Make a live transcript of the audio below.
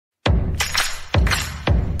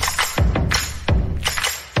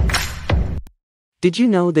Did you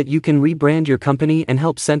know that you can rebrand your company and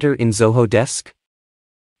help center in Zoho Desk?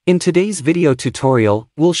 In today's video tutorial,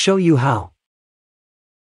 we'll show you how.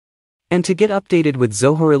 And to get updated with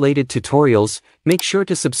Zoho-related tutorials, make sure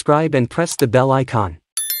to subscribe and press the bell icon.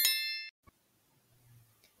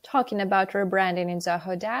 Talking about rebranding in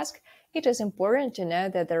Zoho Desk, it is important to know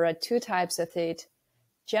that there are two types of it: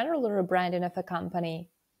 general rebranding of a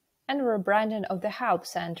company and rebranding of the help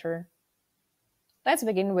center. Let's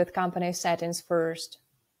begin with company settings first.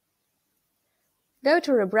 Go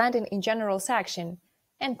to Rebranding in General section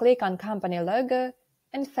and click on Company Logo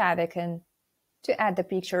and Favicon to add the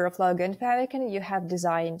picture of logo and favicon you have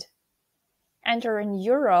designed. Enter an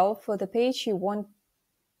URL for the page you want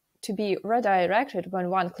to be redirected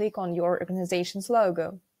when one clicks on your organization's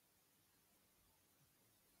logo.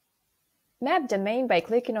 Map domain by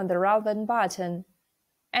clicking on the relevant button,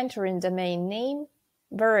 entering domain name,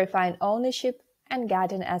 verifying ownership, and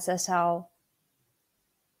getting SSL.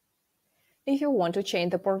 If you want to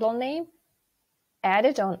change the portal name, add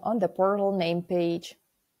it on the portal name page.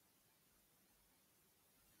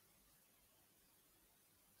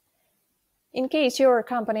 In case your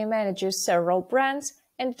company manages several brands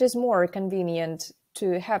and it is more convenient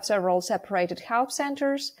to have several separated help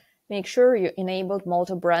centers, make sure you enabled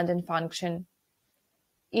multi-branding function.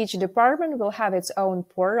 Each department will have its own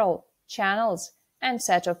portal, channels, and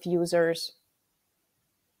set of users.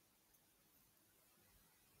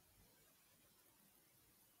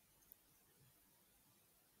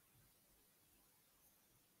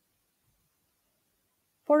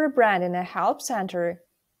 For rebranding a help center,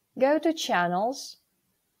 go to Channels,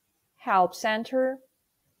 Help Center,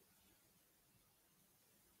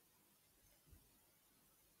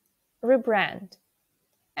 Rebrand,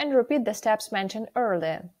 and repeat the steps mentioned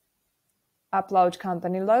earlier. Upload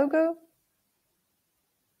company logo,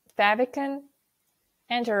 Favicon,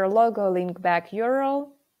 enter a logo link back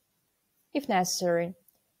URL. If necessary,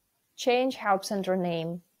 change help center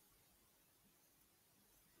name.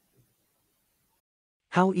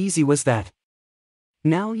 How easy was that?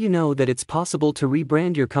 Now you know that it's possible to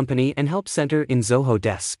rebrand your company and help center in Zoho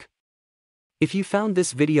Desk. If you found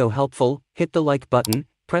this video helpful, hit the like button,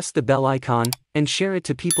 press the bell icon, and share it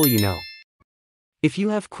to people you know. If you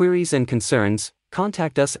have queries and concerns,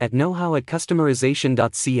 contact us at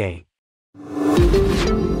knowhow@customerization.ca.